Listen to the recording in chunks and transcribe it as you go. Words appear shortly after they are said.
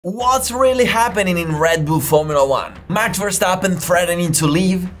What's really happening in Red Bull Formula 1? Max Verstappen threatening to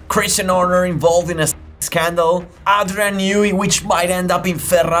leave, Christian Horner involved in a scandal, Adrian Newey which might end up in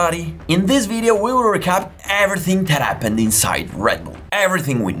Ferrari. In this video we will recap everything that happened inside Red Bull.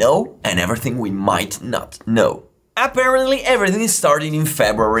 Everything we know and everything we might not know. Apparently everything is starting in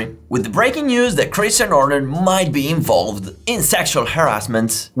February, with the breaking news that Christian Horner might be involved in sexual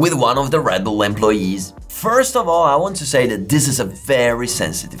harassment with one of the Red Bull employees. First of all, I want to say that this is a very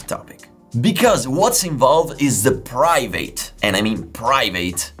sensitive topic, because what's involved is the private, and I mean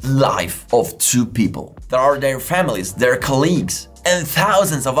private, life of two people. There are their families, their colleagues, and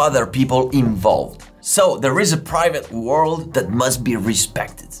thousands of other people involved. So there is a private world that must be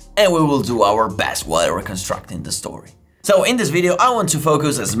respected, and we will do our best while reconstructing the story. So in this video I want to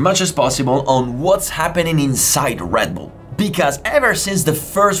focus as much as possible on what's happening inside Red Bull, because ever since the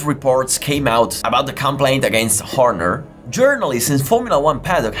first reports came out about the complaint against Horner, journalists in Formula 1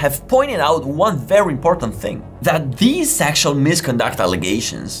 paddock have pointed out one very important thing: that these sexual misconduct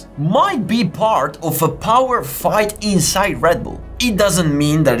allegations might be part of a power fight inside Red Bull. It doesn't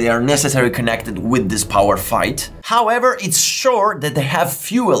mean that they are necessarily connected with this power fight, however, it's sure that they have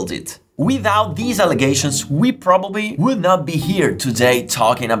fueled it. Without these allegations, we probably would not be here today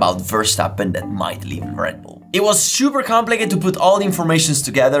talking about Verstappen that might leave Red Bull. It was super complicated to put all the informations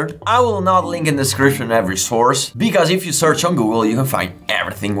together. I will not link in the description every source, because if you search on Google you can find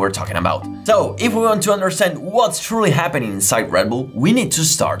everything we're talking about. So, if we want to understand what's truly happening inside Red Bull, we need to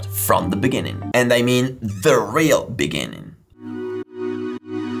start from the beginning. And I mean the real beginning.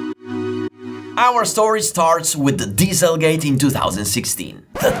 Our story starts with the Dieselgate in 2016.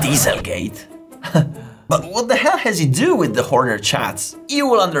 The Dieselgate? But what the hell has it to do with the Horner chats? You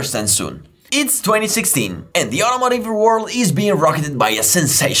will understand soon. It's 2016, and the automotive world is being rocketed by a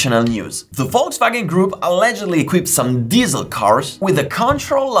sensational news. The Volkswagen Group allegedly equipped some diesel cars with a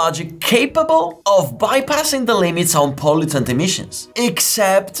control logic capable of bypassing the limits on pollutant emissions,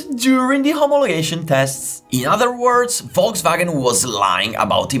 except during the homologation tests. In other words, Volkswagen was lying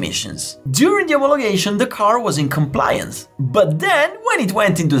about emissions. During the homologation, the car was in compliance, but then, when it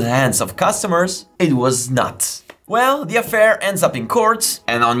went into the hands of customers, it was not. Well, the affair ends up in courts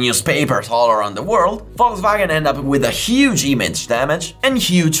and on newspapers all around the world. Volkswagen ends up with a huge image damage and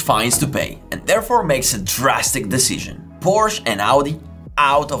huge fines to pay, and therefore makes a drastic decision. Porsche and Audi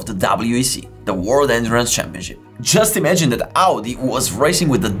out of the WEC, the World Endurance Championship. Just imagine that Audi was racing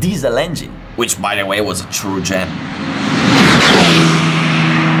with a diesel engine, which by the way was a true gem.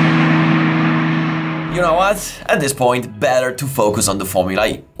 You know what? At this point, better to focus on the Formula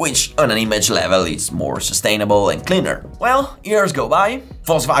E, which on an image level is more sustainable and cleaner. Well, years go by,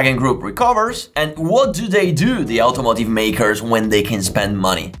 Volkswagen Group recovers, and what do, the automotive makers, when they can spend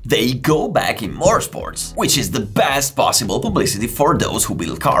money? They go back in motorsports, which is the best possible publicity for those who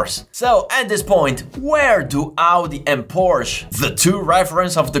build cars. So at this point, where do Audi and Porsche, the two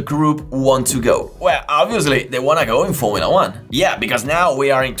references of the group, want to go? Well, obviously they want to go in Formula 1. Yeah, because now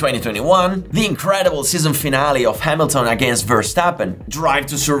we are in 2021, the incredible season finale of Hamilton against Verstappen, Drive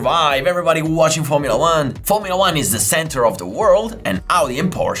to Survive, everybody watching Formula 1. Formula 1 is the center of the world, and Audi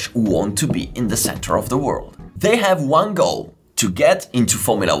and Porsche want to be in the center of the world. They have one goal: to get into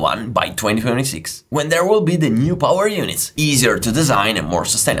Formula 1 by 2026, when there will be the new power units, easier to design and more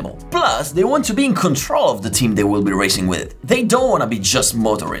sustainable. Plus, they want to be in control of the team they will be racing with. They don't want to be just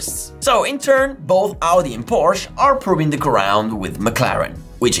motorists. So in turn, both Audi and Porsche are proving the ground with McLaren,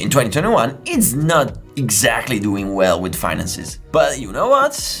 which in 2021 is not exactly doing well with finances. But you know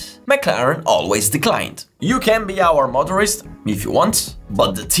what? McLaren always declined. You can be our motorist if you want,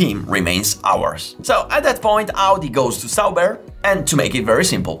 but the team remains ours. So at that point, Audi goes to Sauber and, to make it very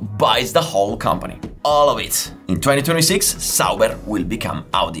simple, buys the whole company. All of it. In 2026, Sauber will become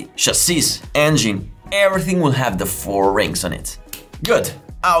Audi. Chassis, engine, everything will have the 4 rings on it. Good.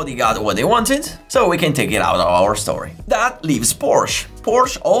 Audi got what they wanted, so we can take it out of our story. That leaves Porsche.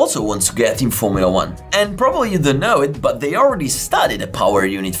 Porsche also wants to get in Formula 1. And probably you don't know it, but they already studied a power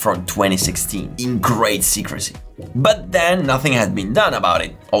unit from 2016 in great secrecy. But then nothing had been done about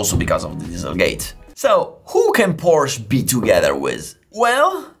it, also because of the Dieselgate. So who can Porsche be together with?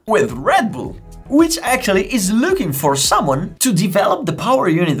 Well, with Red Bull, which actually is looking for someone to develop the power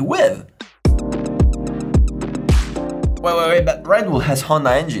unit with. Wait, but Red Bull has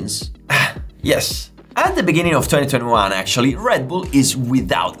Honda engines. Yes, At the beginning of 2021, actually, Red Bull is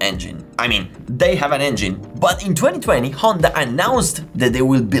without engine. I mean, they have an engine, but in 2020, Honda announced that they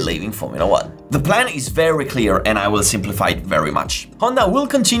will be leaving Formula 1. The plan is very clear and I will simplify it very much. Honda will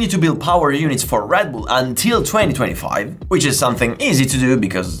continue to build power units for Red Bull until 2025, which is something easy to do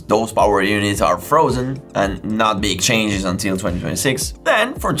because those power units are frozen and not big changes until 2026.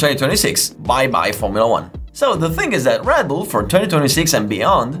 Then, for 2026, bye-bye Formula 1. So the thing is that Red Bull for 2026 and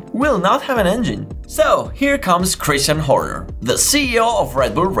beyond will not have an engine. So here comes Christian Horner, the CEO of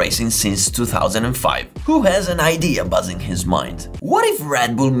Red Bull Racing since 2005, who has an idea buzzing his mind. What if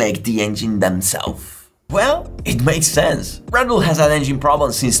Red Bull make the engine themselves? Well, it makes sense. Red Bull has had engine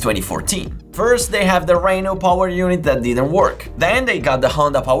problems since 2014. First, they have the Renault power unit that didn't work. Then they got the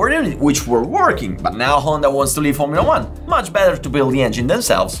Honda power unit, which were working, but now Honda wants to leave Formula 1. Much better to build the engine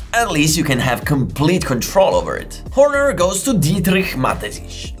themselves. At least you can have complete control over it. Horner goes to Dietrich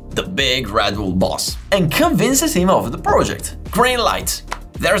Mateschitz, the big Red Bull boss, and convinces him of the project. Green light.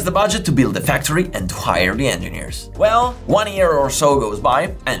 There's the budget to build the factory and to hire the engineers. Well, 1 year or so goes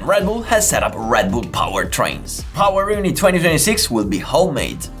by, and Red Bull has set up Red Bull powered trains. Power Unit 2026 will be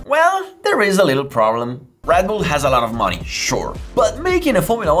homemade. Well, there is a little problem. Red Bull has a lot of money, sure, but making a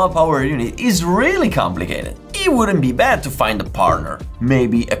Formula 1 power unit is really complicated. It wouldn't be bad to find a partner,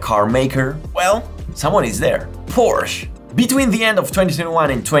 maybe a car maker. Well, someone is there. Porsche. Between the end of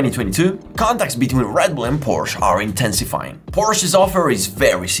 2021 and 2022, contacts between Red Bull and Porsche are intensifying. Porsche's offer is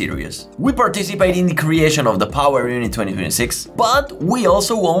very serious. We participate in the creation of the Power Unit 2026, but we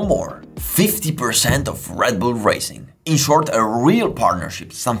also want more. 50% of Red Bull Racing. In short, a real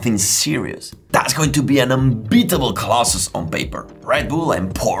partnership, something serious. That's going to be an unbeatable colossus on paper. Red Bull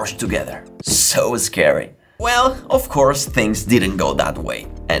and Porsche together. So scary. Well, of course, things didn't go that way.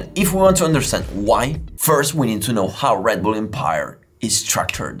 And if we want to understand why, first we need to know how Red Bull Empire is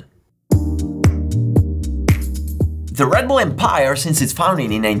structured. The Red Bull Empire, since its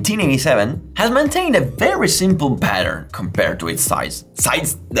founding in 1987, has maintained a very simple pattern compared to its size.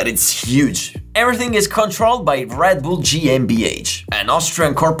 Besides that it's huge. Everything is controlled by Red Bull GmbH, an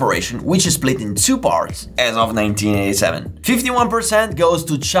Austrian corporation which is split in two parts as of 1987. 51% goes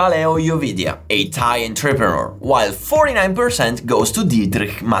to Chaleo Jovidia, a Thai entrepreneur, while 49% goes to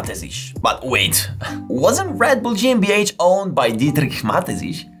Dietrich Mateschitz. But wait, wasn't Red Bull GmbH owned by Dietrich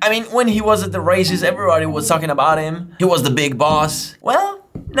Mateschitz? I mean, when he was at the races, everybody was talking about him. He was the big boss. Well,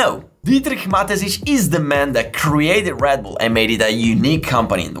 no. Dietrich Mateschitz is the man that created Red Bull and made it a unique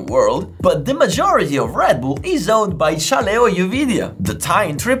company in the world, but the majority of Red Bull is owned by Chaleo Jovidia, the Thai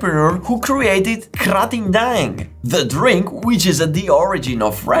entrepreneur who created Krating Daeng, the drink which is at the origin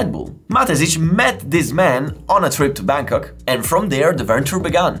of Red Bull. Mateschitz met this man on a trip to Bangkok, and from there the venture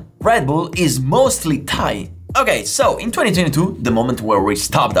began. Red Bull is mostly Thai. Okay, so in 2022, the moment where we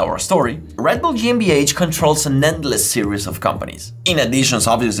stopped our story, Red Bull GmbH controls an endless series of companies. In addition,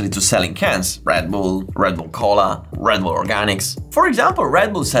 obviously, to selling cans, Red Bull Cola, Red Bull Organics. For example,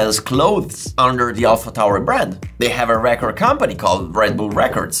 Red Bull sells clothes under the Alpha Tauri brand. They have a record company called Red Bull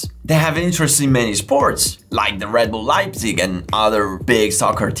Records. They have interest in many sports, like the Red Bull Leipzig and other big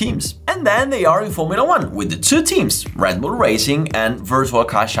soccer teams. And then they are in Formula 1 with the two teams, Red Bull Racing and Virtual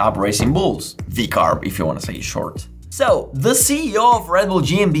Cash App Racing Bulls, VCARB if you want to say it short. So, the CEO of Red Bull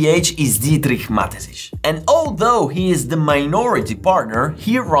GmbH is Dietrich Mateschitz, and although he is the minority partner,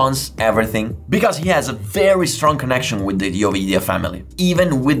 he runs everything because he has a very strong connection with the Jovidia family,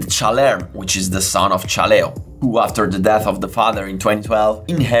 even with Chaler, which is the son of Chaleo, who after the death of the father in 2012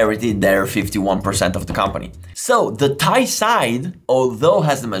 inherited their 51% of the company. So, the Thai side, although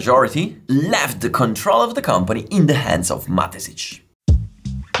has the majority, left the control of the company in the hands of Mateschitz.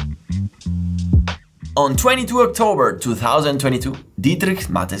 On 22 October 2022, Dietrich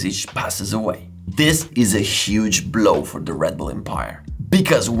Mateschitz passes away. This is a huge blow for the Red Bull Empire,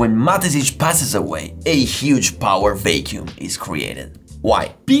 because when Mateschitz passes away, a huge power vacuum is created.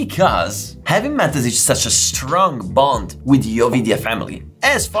 Why? Because having Mateschitz such a strong bond with the Jovidia family,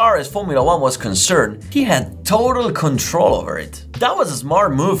 as far as Formula 1 was concerned, he had total control over it. That was a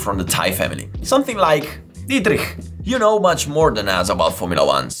smart move from the Thai family. Something like, Dietrich, you know much more than us about Formula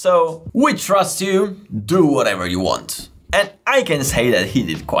 1, so we trust you, do whatever you want. And I can say that he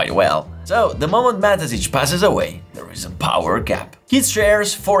did quite well. So, the moment Mateschitz passes away, there is a power gap. His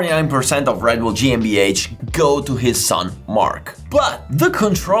shares, 49% of Red Bull GmbH, go to his son, Mark. But the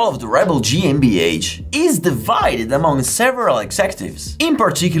control of the Red Bull GmbH is divided among several executives. In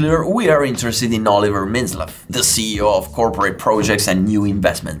particular, we are interested in Oliver Minzlaff, the CEO of corporate projects and new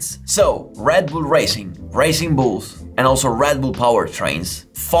investments. So, Red Bull Racing, Racing Bulls, and also Red Bull Powertrains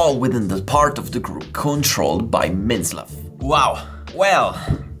fall within the part of the group controlled by Minzlaff. Wow, well,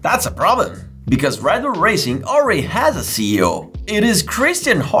 that's a problem. because Red Bull Racing already has a CEO. It is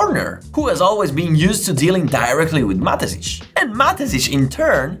Christian Horner, who has always been used to dealing directly with Mateschitz. And Mateschitz, in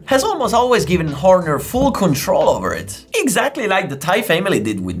turn, has almost always given Horner full control over it, exactly like the Thai family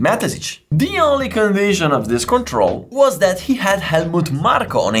did with Mateschitz. The only condition of this control was that he had Helmut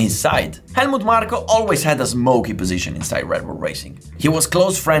Marko on his side. Helmut Marko always had a smoky position inside Red Bull Racing. He was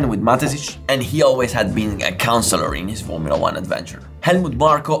close friend with Mateschitz, and he always had been a counselor in his Formula 1 adventure. Helmut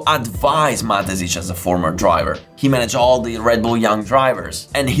Marko advised Mateschitz as a former driver. He managed all the Red Bull young drivers,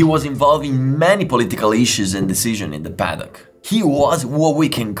 and he was involved in many political issues and decisions in the paddock. He was what we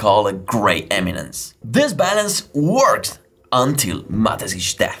can call a great eminence. This balance worked until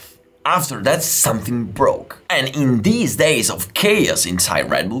Mateschitz's death. After that, something broke. And in these days of chaos inside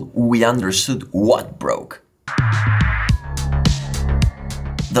Red Bull, we understood what broke.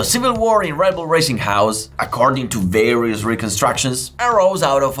 The civil war in Red Bull Racing House, according to various reconstructions, arose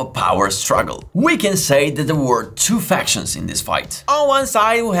out of a power struggle. We can say that there were two factions in this fight. On one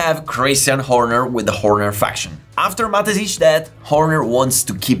side we have Christian Horner with the Horner faction. After Mateschitz's death, Horner wants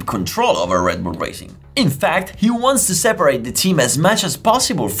to keep control over Red Bull Racing. In fact, he wants to separate the team as much as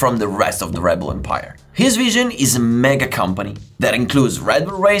possible from the rest of the Red Bull empire. His vision is a mega company that includes Red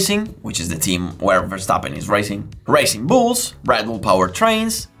Bull Racing, which is the team where Verstappen is racing, Racing Bulls, Red Bull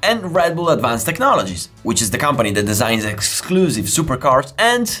Powertrains, and Red Bull Advanced Technologies, which is the company that designs exclusive supercars,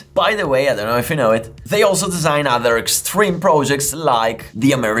 and, by the way, I don't know if you know it, they also design other extreme projects like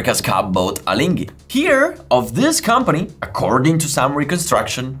the America's Cup boat Alinghi. Here, of this company, according to some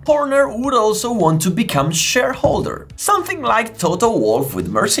reconstruction, Horner would also want to become shareholder, something like Toto Wolff with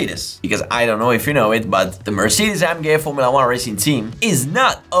Mercedes. Because I don't know if you know it, but the Mercedes-AMG Formula 1 racing team is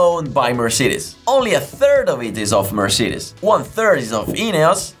not owned by Mercedes. Only a third of it is of Mercedes, 1/3 is of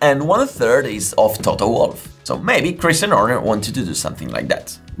Ineos, and 1/3 is of Toto Wolff. So maybe Christian Horner wanted to do something like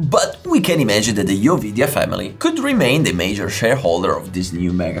that. But we can imagine that the Jovidia family could remain the major shareholder of this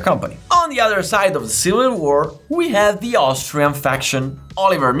new mega company. On the other side of the civil war, we have the Austrian faction,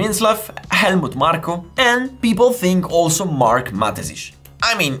 Oliver Minzlaff, Helmut Marko, and people think also Mark Mateschitz.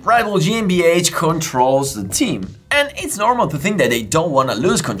 I mean, Red Bull GmbH controls the team, and it's normal to think that they don't want to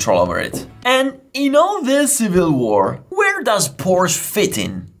lose control over it. And in all this civil war, where does Porsche fit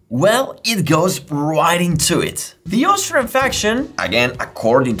in? Well, it goes right into it. The Austrian faction, again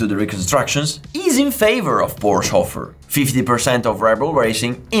according to the reconstructions, is in favor of Porsche offer 50% of Red Bull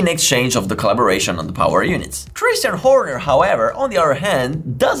Racing in exchange of the collaboration on the power units. Christian Horner, however, on the other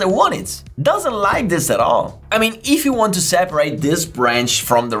hand, doesn't want it. Doesn't like this at all. I mean, if you want to separate this branch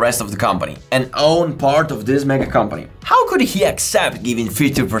from the rest of the company and own part of this mega company, how could he accept giving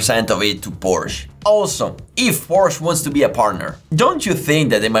 50% of it to Porsche? Also, if Porsche wants to be a partner, don't you think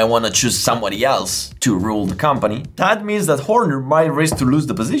that they might want to choose somebody else to rule the company? That means that Horner might risk to lose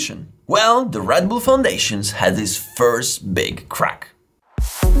the position. Well, the Red Bull Foundations had this first big crack.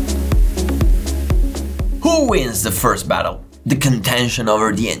 Who wins the first battle? The contention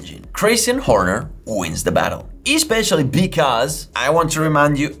over the engine. Christian Horner wins the battle. Especially because, I want to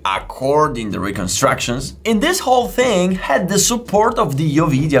remind you, according to reconstructions, in this whole thing had the support of the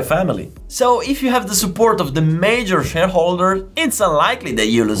Jovidia family. So if you have the support of the major shareholder, it's unlikely that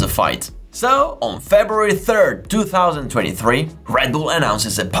you lose a fight. So, on February 3rd, 2023, Red Bull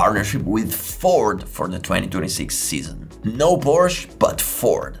announces a partnership with Ford for the 2026 season. No Porsche, but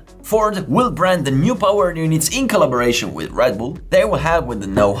Ford. Ford will brand the new power units in collaboration with Red Bull. They will help with the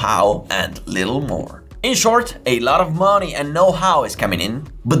know-how and little more. In short, a lot of money and know-how is coming in,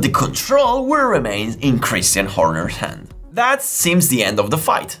 but the control will remain in Christian Horner's hand. That seems the end of the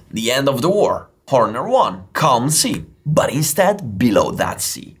fight, the end of the war. Horner won, calm sea. But instead, below that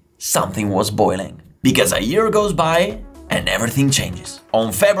sea, something was boiling. Because a year goes by and everything changes.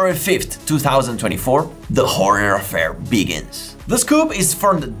 On February 5th, 2024, the Horner affair begins. The scoop is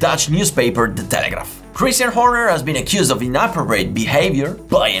from the Dutch newspaper De Telegraaf. Christian Horner has been accused of inappropriate behavior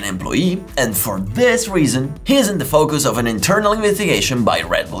by an employee, and for this reason, he is in the focus of an internal investigation by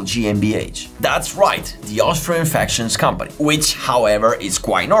Red Bull GmbH. That's right, the Austrian factions company, which, however, is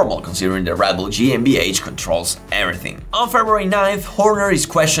quite normal considering the Red Bull GmbH controls everything. On February 9th, Horner is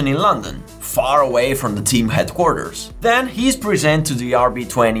questioned in London, far away from the team headquarters. Then he is presented to the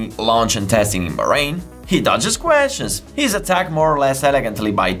RB20 launch and testing in Bahrain. He dodges questions. He's attacked more or less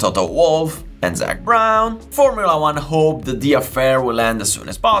elegantly by Toto Wolff and Zak Brown. Formula 1 hope that the affair will end as soon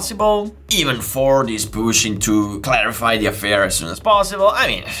as possible. Even Ford is pushing to clarify the affair as soon as possible. I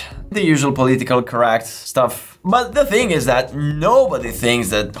mean, the usual political correct stuff. But the thing is that nobody thinks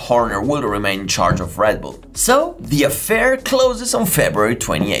that Horner will remain in charge of Red Bull. So the affair closes on February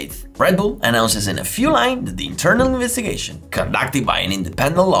 28th. Red Bull announces in a few lines that the internal investigation, conducted by an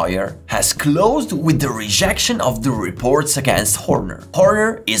independent lawyer, has closed with the rejection of the reports against Horner.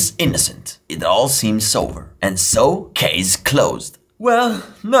 Horner is innocent. It all seems over. And so, case closed. Well,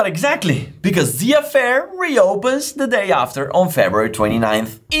 not exactly, because the affair reopens the day after on February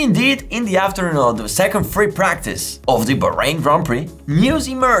 29th. Indeed, in the afternoon of the second free practice of the Bahrain Grand Prix, news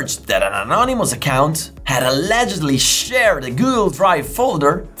emerged that an anonymous account had allegedly shared a Google Drive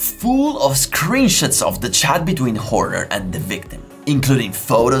folder full of screenshots of the chat between Horner and the victim, including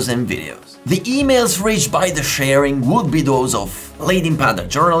photos and videos. The emails reached by the sharing would be those of leading paddock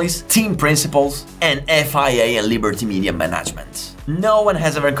journalists, team principals, and FIA and Liberty Media management. No one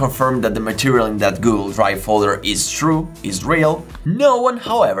has ever confirmed that the material in that Google Drive folder is true, is real. No one,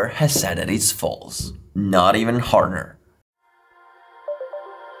 however, has said that it's false. Not even Horner.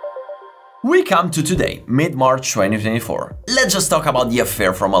 We come to today, mid-March 2024. Let's just talk about the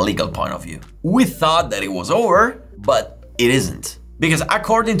affair from a legal point of view. We thought that it was over, but it isn't. Because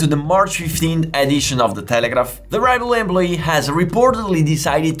according to the March 15th edition of The Telegraph, the Red Bull employee has reportedly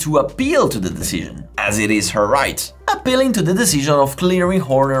decided to appeal to the decision, as it is her right, appealing to the decision of clearing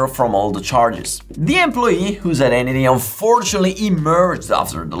Horner from all the charges. The employee, whose identity unfortunately emerged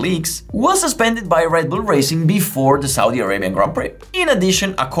after the leaks, was suspended by Red Bull Racing before the Saudi Arabian Grand Prix. In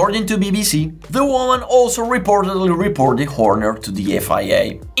addition, according to BBC, the woman also reportedly reported Horner to the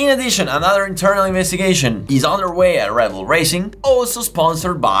FIA. In addition, another internal investigation is underway at Red Bull Racing, also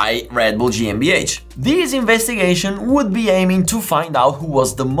sponsored by Red Bull GmbH. This investigation would be aiming to find out who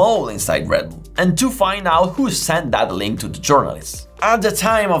was the mole inside Red Bull, and to find out who sent that link to the journalists. At the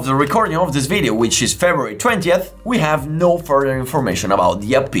time of the recording of this video, which is February 20th, we have no further information about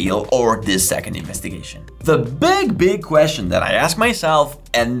the appeal or this second investigation. The big question that I ask myself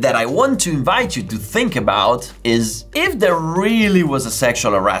and that I want to invite you to think about is, if there really was a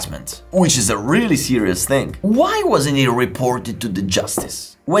sexual harassment, which is a really serious thing, why wasn't it reported to the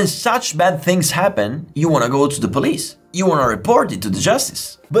justice? When such bad things happen, you want to go to the police. You want to report it to the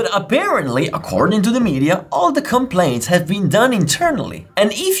justice. But apparently, according to the media, all the complaints have been done internally.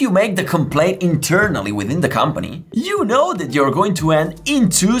 And if you make the complaint internally within the company, you know that you're going to end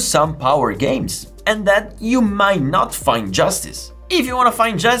into some power games and that you might not find justice. If you want to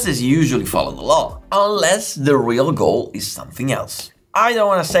find justice, you usually follow the law, unless the real goal is something else. I don't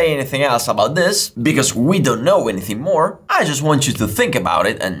want to say anything else about this, because we don't know anything more. I just want you to think about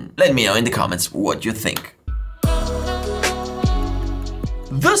it and let me know in the comments what you think.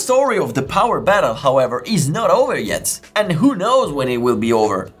 The story of the power battle, however, is not over yet, and who knows when it will be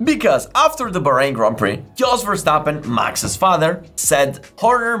over, because after the Bahrain Grand Prix, Jos Verstappen, Max's father, said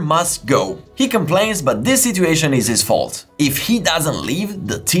Horner must go. He complains, but this situation is his fault. If he doesn't leave,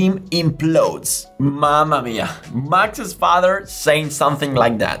 the team implodes. Mamma mia, Max's father saying something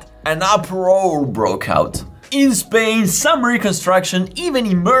like that. An uproar broke out. In Spain, some reconstruction even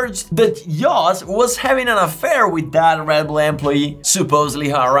emerged that Jos was having an affair with that Red Bull employee, supposedly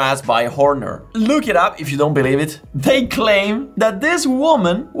harassed by Horner. Look it up if you don't believe it. They claim that this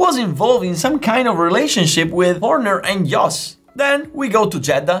woman was involved in some kind of relationship with Horner and Jos. Then we go to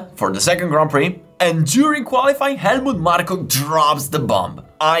Jeddah for the second Grand Prix, and during qualifying, Helmut Marko drops the bomb.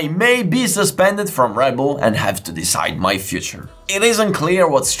 I may be suspended from Red Bull and have to decide my future. It isn't clear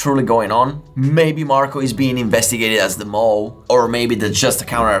what's truly going on. Maybe Marko is being investigated as the mole, or maybe that's just a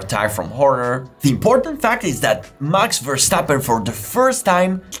counterattack from Horner. The important fact is that Max Verstappen for the first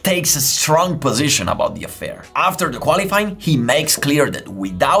time takes a strong position about the affair. After the qualifying, he makes clear that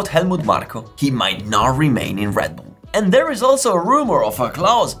without Helmut Marko, he might not remain in Red Bull. And there is also a rumor of a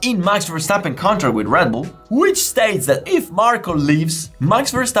clause in Max Verstappen's contract with Red Bull, which states that if Marko leaves,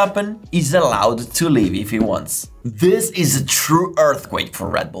 Max Verstappen is allowed to leave if he wants. This is a true earthquake for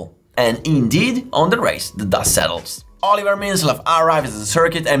Red Bull. And indeed, on the race, the dust settles. Oliver Minzlaff arrives at the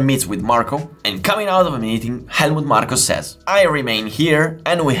circuit and meets with Marko, and coming out of a meeting, Helmut Marko says, "I remain here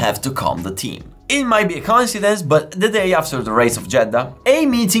and we have to calm the team." It might be a coincidence, but the day after the race of Jeddah, a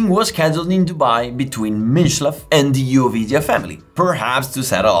meeting was scheduled in Dubai between Minzlaff and the Ovidia family, perhaps to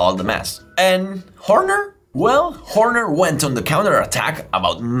settle all the mess. And Horner? Well, Horner went on the counter-attack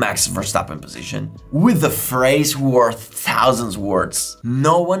about Max Verstappen's position with the phrase worth thousands of words: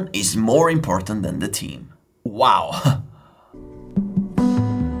 "No one is more important than the team." Wow!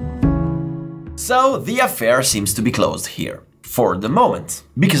 So the affair seems to be closed here. for the moment,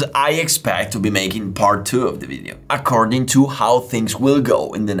 because I expect to be making part 2 of the video, according to how things will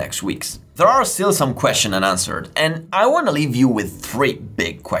go in the next weeks. There are still some questions unanswered, and I want to leave you with 3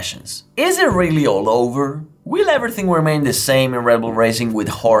 big questions. Is it really all over? Will everything remain the same in Red Bull Racing with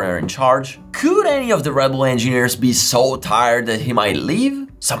Horner in charge? Could any of the Red Bull engineers be so tired that he might leave?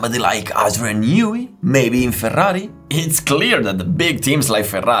 Somebody like Adrian Newey? Maybe in Ferrari? It's clear that the big teams like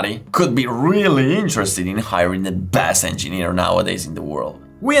Ferrari could be really interested in hiring the best engineer nowadays in the world.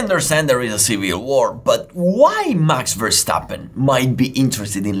 We understand there is a civil war, but why Max Verstappen might be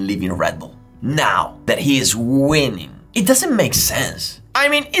interested in leaving Red Bull now that he is winning? It doesn't make sense. I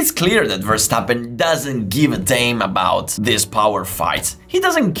mean, it's clear that Verstappen doesn't give a damn about these power fights. He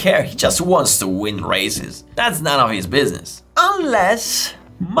doesn't care, he just wants to win races. That's none of his business. Unless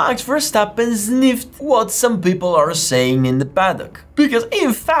Max Verstappen sniffed what some people are saying in the paddock. Because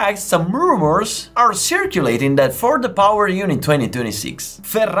in fact, some rumors are circulating that for the power unit 2026,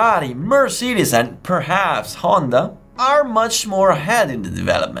 Ferrari, Mercedes and perhaps Honda are much more ahead in the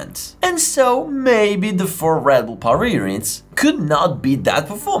development. And so maybe the 4 Red Bull power units could not be that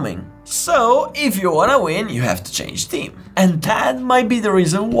performing. So if you wanna win, you have to change team. And that might be the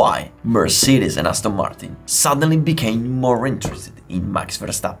reason why Mercedes and Aston Martin suddenly became more interested in Max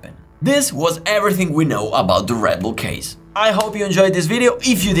Verstappen. This was everything we know about the Red Bull case. I hope you enjoyed this video.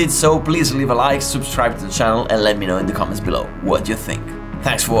 If you did so, please leave a like, subscribe to the channel and let me know in the comments below what you think.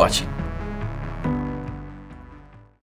 Thanks for watching.